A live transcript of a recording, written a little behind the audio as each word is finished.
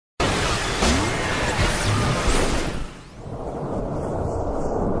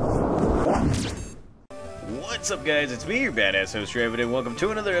What's up, guys? It's me, your badass host, Draven, and welcome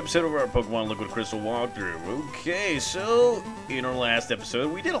to another episode of our Pokemon Liquid Crystal walkthrough. Okay, so, in our last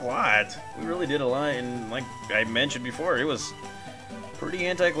episode, we did a lot. We really did a lot, and like I mentioned before, it was pretty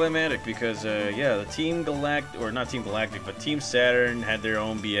anticlimactic because, yeah, the Team Galactic, or not Team Galactic, but Team Saturn had their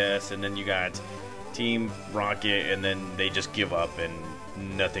own BS, and then you got Team Rocket, and then they just give up, and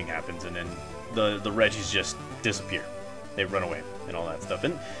nothing happens, and then the Reggies just disappear. They run away and all that stuff.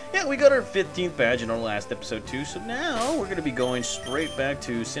 And yeah, we got our 15th badge in our last episode too. So now we're going to be going straight back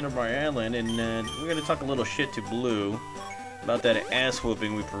to Sinnoh Island, and we're going to talk a little shit to Blue about that ass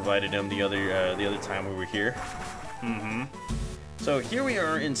whooping we provided him the other time we were here. So here we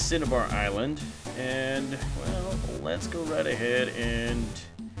are in Sinnoh Island, and well, let's go right ahead and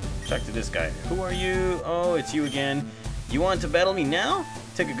talk to this guy. Who are you? Oh, it's you again. You want to battle me now?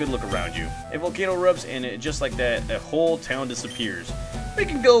 Take a good look around you. A volcano erupts, and just like that, a whole town disappears. We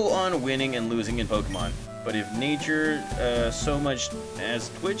can go on winning and losing in Pokemon, but if nature so much as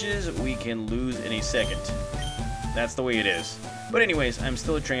twitches, we can lose in a second. That's the way it is. But anyways, I'm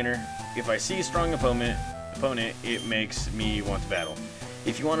still a trainer. If I see a strong opponent, it makes me want to battle.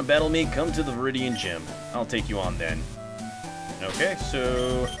 If you want to battle me, come to the Viridian Gym. I'll take you on then. Okay,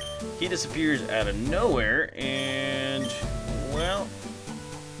 so he disappears out of nowhere, and well,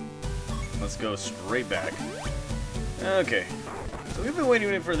 let's go straight back. Okay, so we've been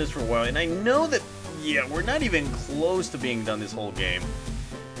waiting for this for a while, and I know that, yeah, we're not even close to being done this whole game.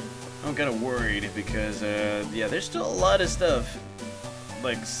 I'm kind of worried because, yeah, there's still a lot of stuff,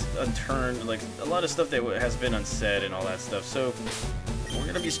 like, unturned, like, a lot of stuff that has been unsaid and all that stuff. So we're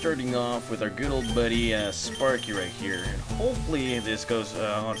going to be starting off with our good old buddy, Sparky right here, and hopefully this goes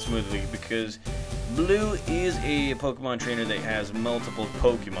on smoothly because Blue is a Pokemon trainer that has multiple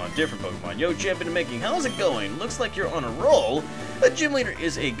Pokemon, different Pokemon. Yo, champion in making, how's it going? Looks like you're on a roll. A gym leader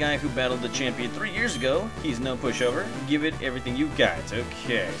is a guy who battled the champion 3 years ago. He's no pushover. Give it everything you got.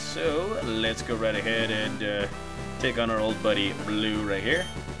 Okay, so let's go right ahead and take on our old buddy Blue right here.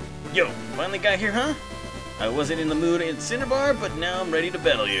 Yo, finally got here, huh? I wasn't in the mood in Cinnabar, but now I'm ready to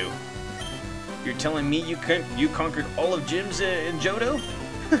battle you. You're telling me you conquered all of gyms in Johto?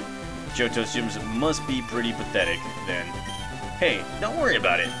 Johto's gyms must be pretty pathetic, then. Hey, don't worry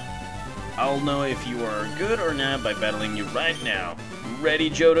about it. I'll know if you are good or not by battling you right now.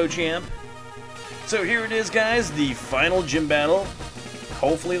 Ready, Johto champ? So here it is, guys, the final gym battle.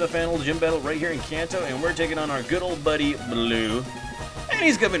 Hopefully the final gym battle right here in Kanto, and we're taking on our good old buddy, Blue. And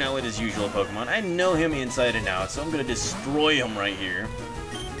he's coming out with his usual Pokemon. I know him inside and out, so I'm going to destroy him right here.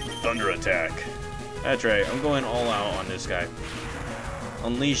 Thunder attack. That's right, I'm going all out on this guy.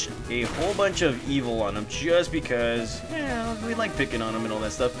 Unleash a whole bunch of evil on him just because, yeah, we like picking on him and all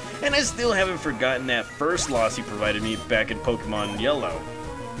that stuff. And I still haven't forgotten that first loss he provided me back in Pokemon Yellow.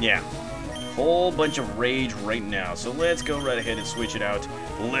 Yeah, whole bunch of rage right now. So let's go right ahead and switch it out.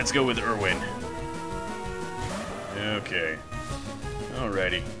 Let's go with Irwin. Okay.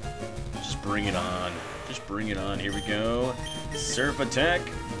 Alrighty. Just bring it on. Just bring it on. Here we go. Surf attack.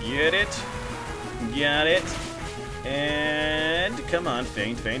 Get it. Got it. And come on,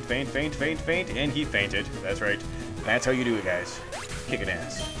 feint, feint, feint, feint, feint, feint, and he fainted. That's right. That's how you do it, guys. Kicking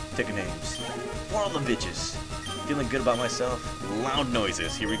ass, taking names. For all the bitches. Feeling good about myself. Loud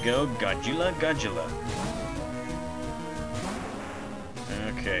noises. Here we go. Godzilla, Godzilla.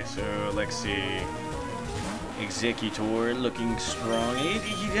 Okay, so let's see. Executor looking strong.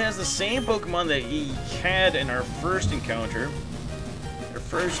 He has the same Pokemon that he had in our first encounter.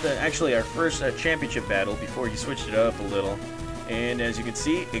 Actually our first championship battle before he switched it up a little. And as you can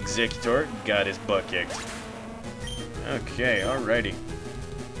see, Executor got his butt kicked. Okay, alrighty.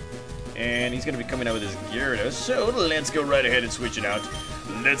 And he's going to be coming out with his Gyarados, so let's go right ahead and switch it out.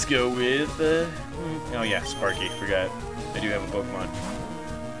 Let's go with, oh yeah, Sparky, forgot. I do have a Pokemon.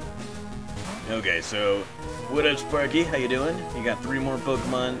 Okay, so, what up, Sparky? How you doing? You got 3 more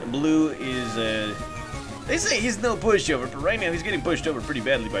Pokemon. Blue is, they say he's no pushover, but right now he's getting pushed over pretty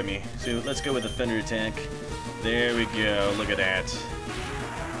badly by me. So let's go with the Thunder attack. There we go. Look at that.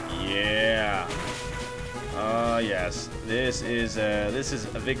 Yeah. Oh yes. This is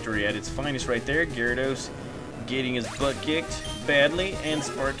a victory at its finest right there. Gyarados getting his butt kicked badly, and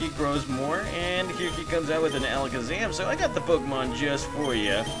Sparky grows more. And here he comes out with an Alakazam. So I got the Pokemon just for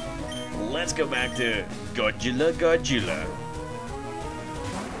you. Let's go back to Godzilla, Godzilla.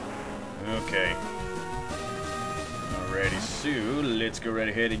 Okay. Alrighty, so let's go right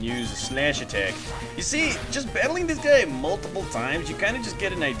ahead and use a slash attack. You see, just battling this guy multiple times, you kind of just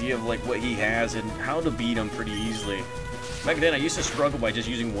get an idea of like what he has and how to beat him pretty easily. Back then, I used to struggle by just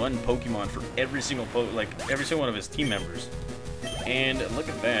using one Pokemon for every single every single one of his team members. And look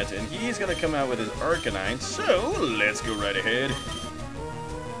at that. And he's going to come out with his Arcanine. So let's go right ahead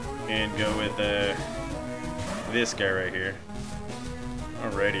and go with this guy right here.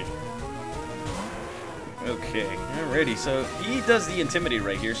 Alrighty. Okay, alrighty. So he does the Intimidate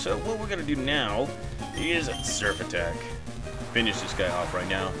right here. So what we're going to do now is Surf Attack. Finish this guy off right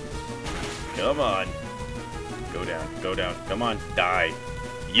now. Come on. Go down, go down. Come on, die.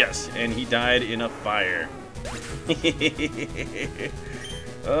 Yes, and he died in a fire.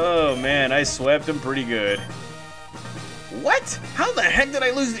 Oh man, I swept him pretty good. What? How the heck did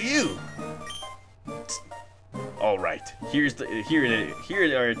I lose to you? All right, here,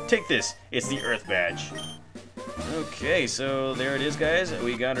 take this. It's the Earth Badge. Okay, so there it is, guys.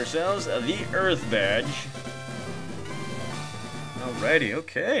 We got ourselves the Earth Badge. Alrighty,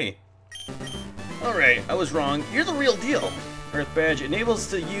 okay. Alright, I was wrong. You're the real deal. Earth Badge enables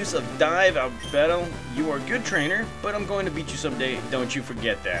the use of Dive out battle. You are a good trainer, but I'm going to beat you someday. Don't you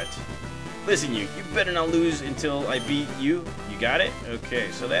forget that. Listen, you better not lose until I beat you. You got it?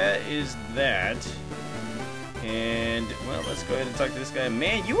 Okay, so that is that. And, well, let's go ahead and talk to this guy.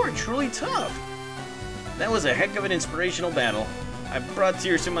 Man, you are truly tough. That was a heck of an inspirational battle. I brought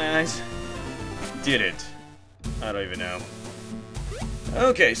tears to my eyes. Did it? I don't even know.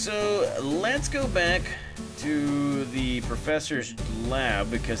 Okay, so let's go back to the professor's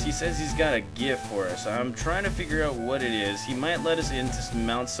lab because he says he's got a gift for us. I'm trying to figure out what it is. He might let us into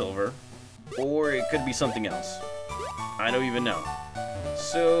Mount Silver, or it could be something else. I don't even know.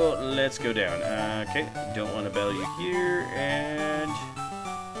 So let's go down. Okay, don't want to battle you here, and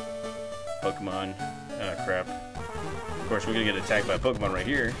Pokemon. Crap. Of course, we're gonna get attacked by a Pokemon right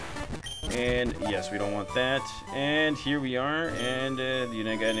here. And yes, we don't want that. And here we are. And the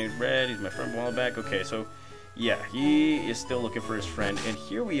United guy named Red. He's my friend a while back. Okay, so yeah, he is still looking for his friend. And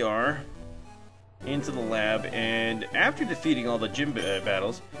here we are into the lab. And after defeating all the gym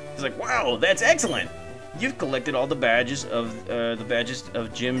battles, he's like, "Wow, that's excellent! You've collected all the badges of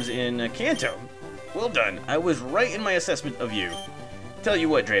gyms in Kanto. Well done. I was right in my assessment of you. Tell you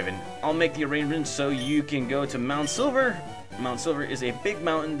what, Draven, I'll make the arrangements so you can go to Mount Silver." Mount Silver is a big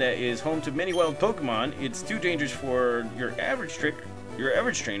mountain that is home to many wild Pokemon. It's too dangerous for your average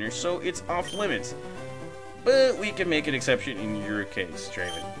trainer, so it's off limits. But we can make an exception in your case,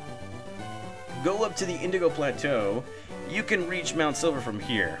 Draven. Go up to the Indigo Plateau. You can reach Mount Silver from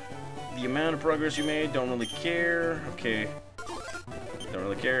here. The amount of progress you made, don't really care. Okay. Don't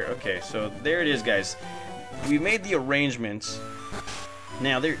really care. Okay, so there it is, guys. We made the arrangements.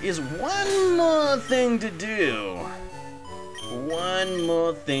 Now, there is one more thing to do. One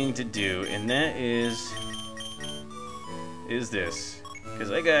more thing to do, and that is this.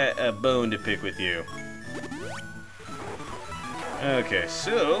 Because I got a bone to pick with you. Okay,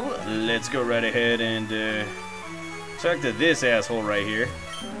 so let's go right ahead and talk to this asshole right here.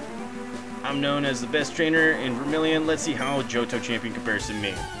 I'm known as the best trainer in Vermilion. Let's see how Johto Champion compares to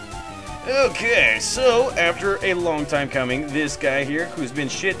me. Okay, so after a long time coming, this guy here, who's been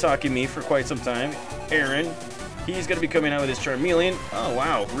shit-talking me for quite some time, Aaron, he's going to be coming out with his Charmeleon. Oh,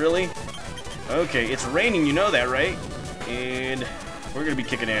 wow, really? Okay, it's raining, you know that, right? And we're going to be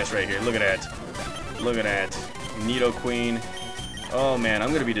kicking ass right here. Look at that. Look at that. Nidoqueen. Oh, man, I'm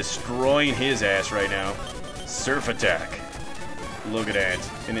going to be destroying his ass right now. Surf Attack. Look at that.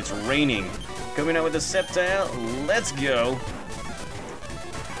 And it's raining. Coming out with a Sceptile. Let's go.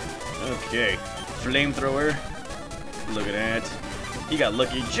 Okay. Flamethrower. Look at that. He got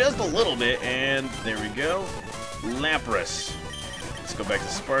lucky just a little bit, and there we go. Lapras. Let's go back to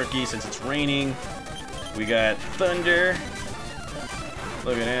Sparky since it's raining. We got Thunder.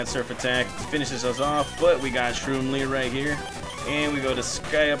 Look at that. Surf Attack finishes us off, but we got Shroomly right here. And we go to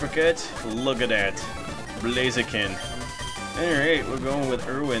Sky Uppercut. Look at that. Blaziken. Alright, we're going with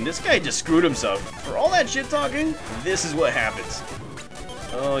Irwin. This guy just screwed himself. For all that shit talking, this is what happens.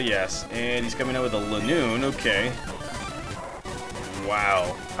 Oh, yes. And he's coming out with a Lanoon. Okay.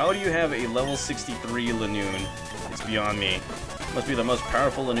 Wow. How do you have a level 63 Lanoon? It's beyond me. Must be the most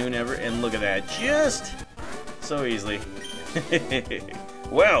powerful Lanoon ever. And look at that. Just so easily.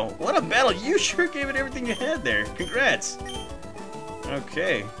 Wow. What a battle. You sure gave it everything you had there. Congrats.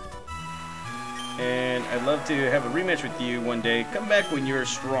 Okay. And I'd love to have a rematch with you one day. Come back when you're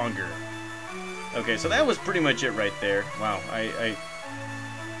stronger. Okay, so that was pretty much it right there. Wow,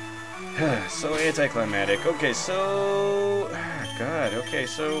 so anticlimactic. Okay, so... God, okay,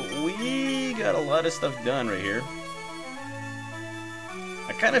 so we got a lot of stuff done right here.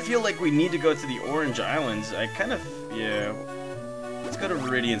 I kind of feel like we need to go to the Orange Islands. Yeah. Let's go to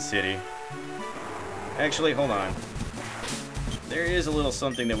Viridian City. Actually, hold on. There is a little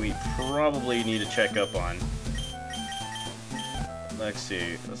something that we probably need to check up on. let's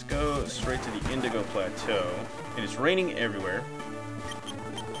see. Let's go straight to the Indigo Plateau. And it's raining everywhere.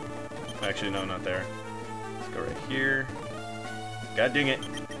 Actually, no, not there. Let's go right here. God dang it.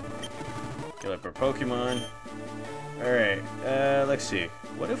 Kill up our Pokemon. Alright, let's see.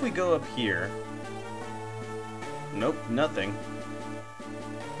 What if we go up here? Nope, nothing.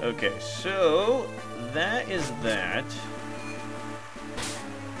 Okay, so that is that.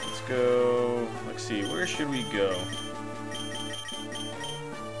 Let's go. Let's see, where should we go?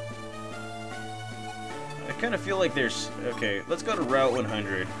 I kind of feel like there's. Okay, let's go to Route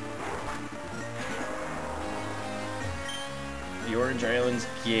 100. The Orange Islands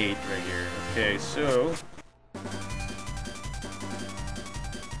Gate right here. Okay, so.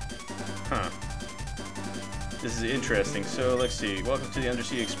 Huh. This is interesting. So let's see. Welcome to the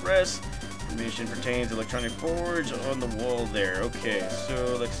Undersea Express. Information pertains to electronic boards on the wall there. Okay,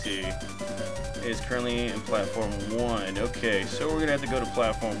 so let's see. It's currently in platform 1. Okay, so we're gonna have to go to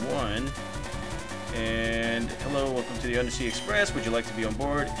platform 1. And hello, welcome to the Undersea Express. Would you like to be on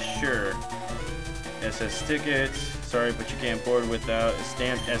board? Sure. SS ticket. Sorry, but you can't board without a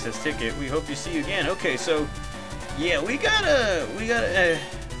stamped SS ticket. We hope to see you again. Okay, so yeah, we gotta.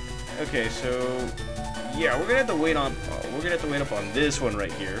 Okay, so. Yeah, we're gonna have to wait on. We're gonna have to wait up on this one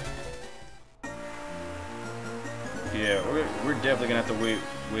right here. Yeah, we're definitely gonna have to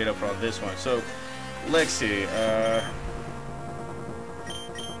wait up on this one. So, let's see.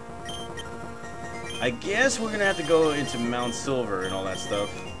 I guess we're gonna have to go into Mount Silver and all that stuff.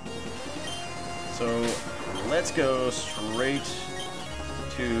 So, let's go straight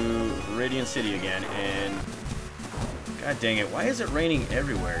to Radiant City again. And God dang it, why is it raining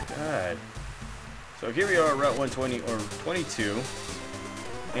everywhere? God. So here we are, Route 120 or 22,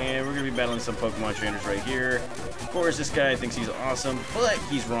 and we're gonna be battling some Pokemon trainers right here. Of course, this guy thinks he's awesome, but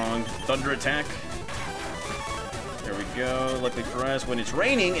he's wrong. Thunder attack. There we go. Luckily for us, when it's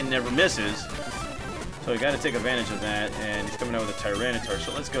raining, it never misses. So we got to take advantage of that, and he's coming out with a Tyranitar.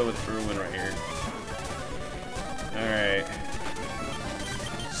 So let's go with Bruin right here. All right.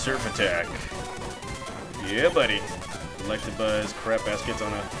 Surf attack. Yeah, buddy. Electabuzz, crap ass gets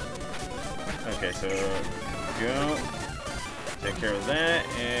on a. Okay, so go. Take care of that,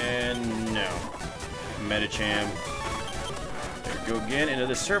 and no. Medicham. There we go again.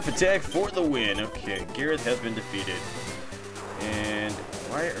 Another surf attack for the win. Okay, Gareth has been defeated. And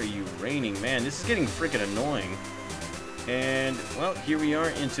why are you raining? Man, this is getting freaking annoying. And, well, here we are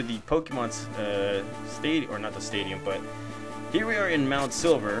into the Pokemon stadium, or not the stadium, but here we are in Mount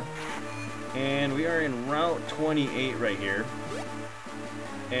Silver. And we are in Route 28 right here.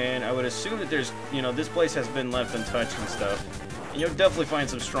 And I would assume that there's, you know, this place has been left untouched and stuff. And you'll definitely find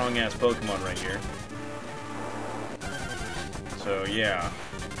some strong-ass Pokemon right here. So, yeah.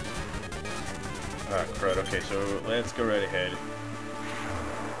 Ah, crud. Okay, so let's go right ahead.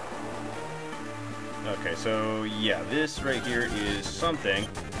 Okay, so, yeah, this right here is something.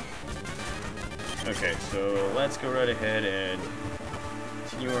 Okay, so let's go right ahead and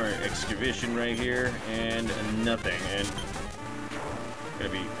continue our excavation right here. And nothing. And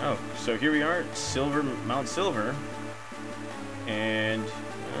gonna be, oh, so here we are, Mount Silver, and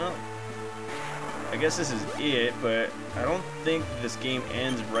well, I guess this is it, but I don't think this game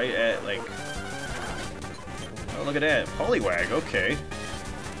ends right at like, oh, look at that, Poliwag. Okay,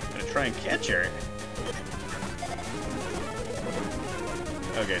 I'm gonna try and catch her.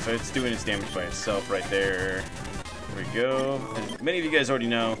 Okay, so it's doing its damage by itself right there. There we go. As many of you guys already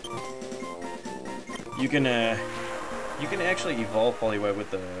know, you can actually evolve Poliwag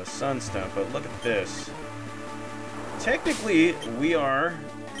with the Sunstone, but look at this. Technically, we are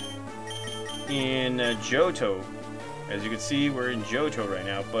in Johto. As you can see, we're in Johto right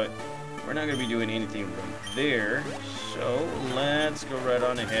now, but we're not going to be doing anything right there. So, let's go right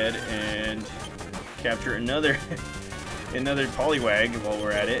on ahead and capture another another Poliwag while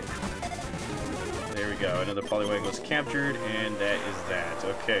we're at it. There we go. Another Poliwag was captured, and that is that.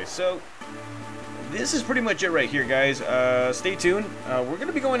 Okay, so this is pretty much it right here, guys. Stay tuned. We're going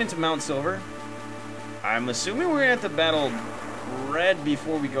to be going into Mount Silver. I'm assuming we're going to have to battle Red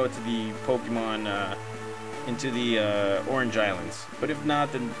before we go to the Pokemon, into the Orange Islands. But if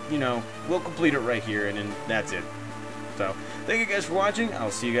not, then, you know, we'll complete it right here, and then that's it. So, thank you guys for watching.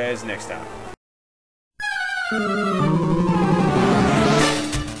 I'll see you guys next time.